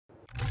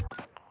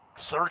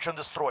Search and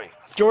destroy.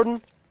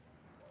 Jordan,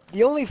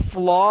 the only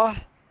flaw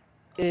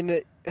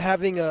in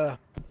having the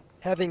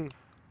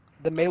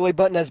melee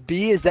button as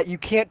B is that you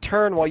can't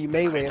turn while you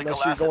melee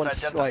Critical unless you're going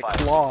assets like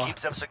identified. claw. Keep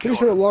them Pretty sure it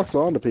secure. locks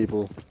on to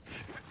people.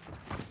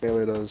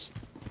 Melee does.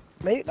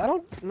 Mate, I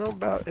don't know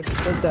about if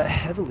it does that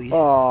heavily.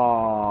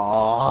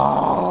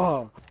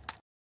 Oh.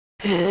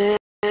 I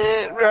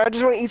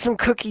just want to eat some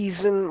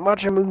cookies and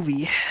watch a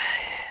movie.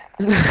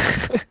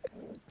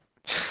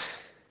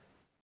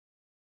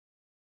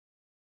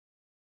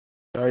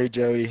 Sorry,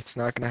 Joey, it's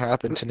not gonna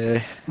happen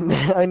today.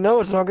 I know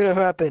it's not gonna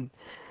happen.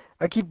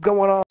 I keep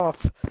going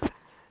off.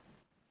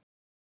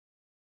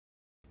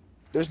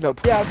 There's no.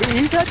 Yeah, but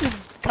he's had this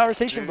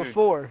conversation Dude.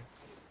 before.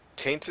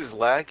 Taint is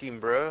lagging,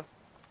 bro.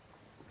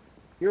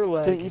 You're You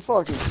lagging.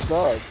 fucking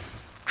suck.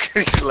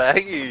 He's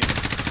lagging.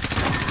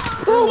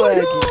 You're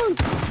lagging.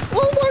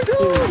 Oh my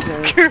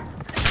god!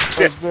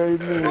 That's very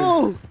mean.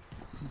 Oh,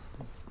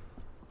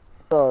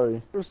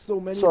 Sorry. there's so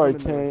many. Sorry,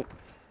 of them in there.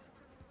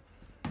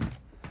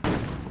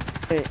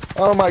 Tank.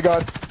 Oh my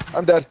god,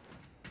 I'm dead.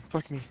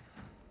 Fuck me.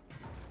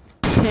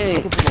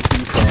 Tank.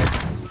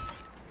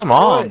 Come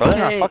on, bro.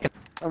 Hey.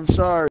 I'm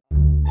sorry.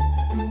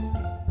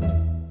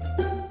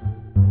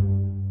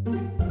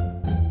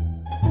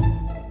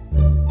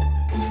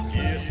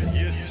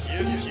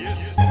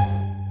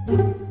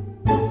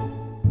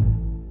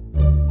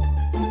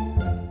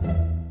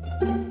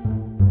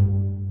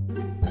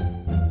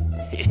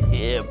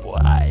 Yeah, boy.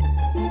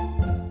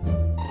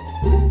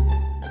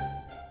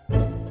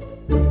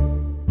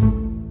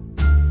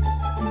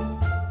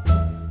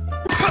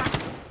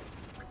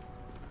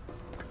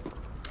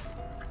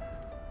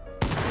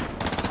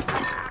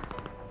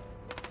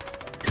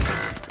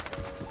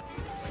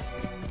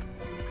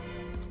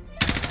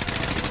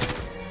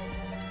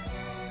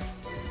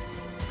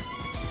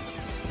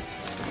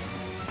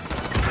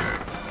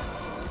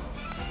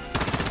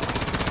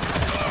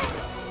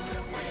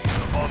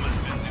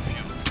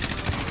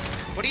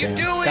 What are you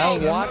doing? Now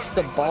watch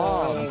the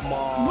bomb.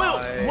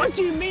 Will, what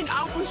do you mean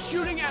I was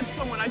shooting at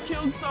someone? I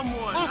killed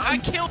someone. Look, I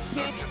killed.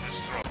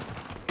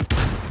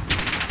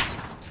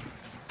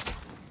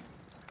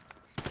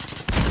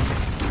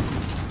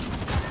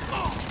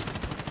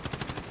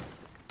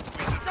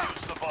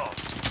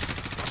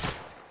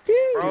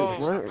 Bro,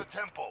 Where?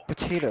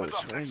 Potatoes,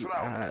 where you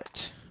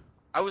at?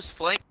 I was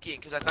flanking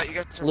because I thought you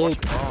guys were Luke,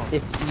 watching bomb.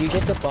 if you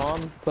get the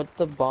bomb, put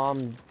the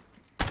bomb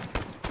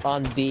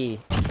on B.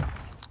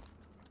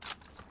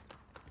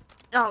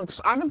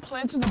 Alex, I haven't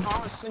planted the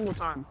bomb a single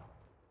time.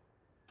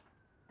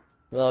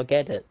 Well,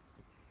 get it.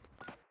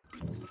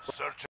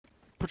 Search.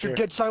 Put your Here.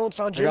 dead silence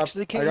on, I Jake, got- so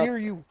they I can't got- hear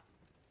you.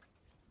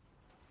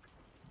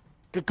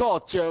 Good call,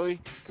 Joey.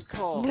 Good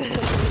call.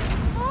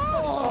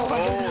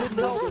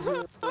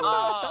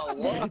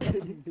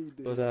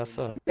 Those ass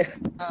up.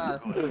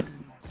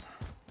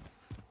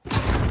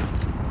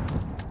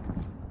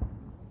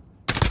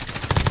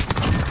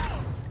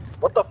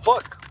 What the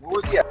fuck? Where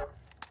was he at?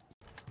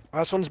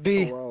 Last one's Oh,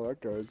 B. wow,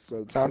 that guy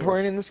said Sound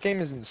horn in this game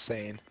is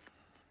insane.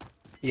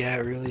 Yeah,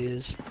 it really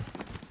is.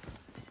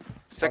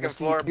 Second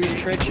Honestly, floor, You're in B.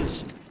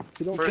 trenches.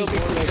 you don't First kill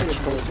people one, like first this,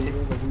 one. but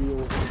you're a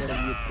real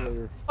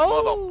player.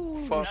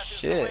 Motherfucker.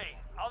 Shit.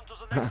 On to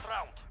the next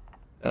round.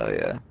 Oh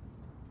yeah.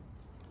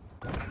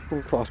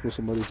 Don't cross with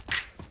somebody.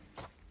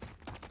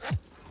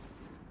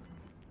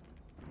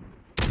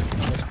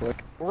 Nice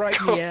flick. Right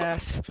in the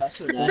ass.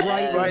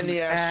 Right in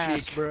the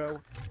ass cheek. bro.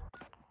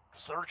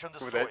 Search and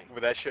Would destroy.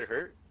 that shit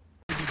hurt?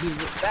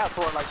 That's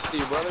what I like to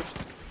see, brothers.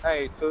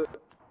 Hey, to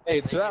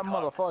that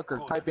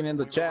motherfucker typing in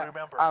the chat,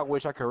 I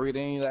wish I could read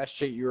any of that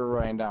shit you were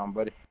writing down,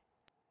 buddy.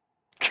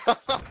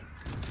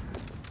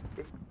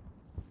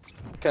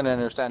 Couldn't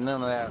understand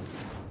none of that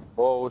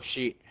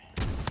bullshit.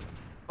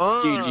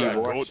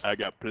 GG, boys. I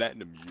got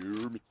platinum, you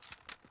hear me?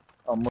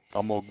 I'm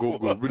gonna go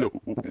gorilla.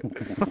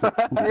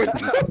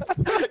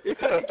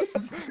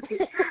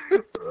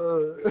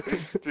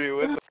 Dude,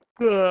 what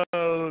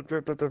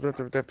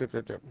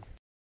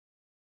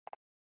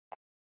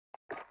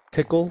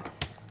Pickle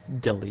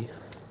deli.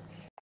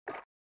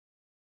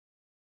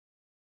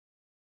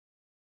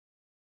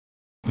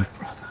 My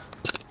brother.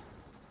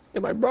 Yeah,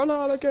 my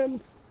brother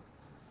again.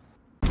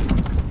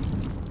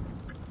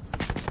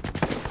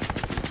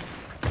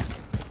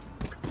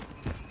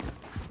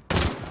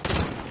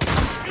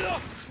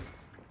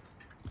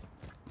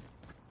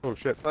 Oh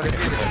shit. God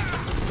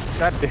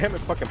damn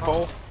it, fucking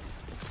pole.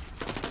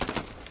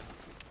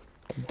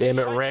 Damn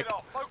it, Rick.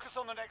 Focus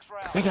on the next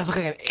round. You guys look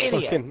like an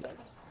idiot. Fucking...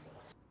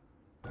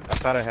 I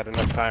thought I had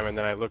enough time and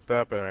then I looked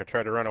up and I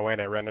tried to run away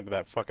and I ran into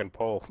that fucking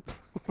pole.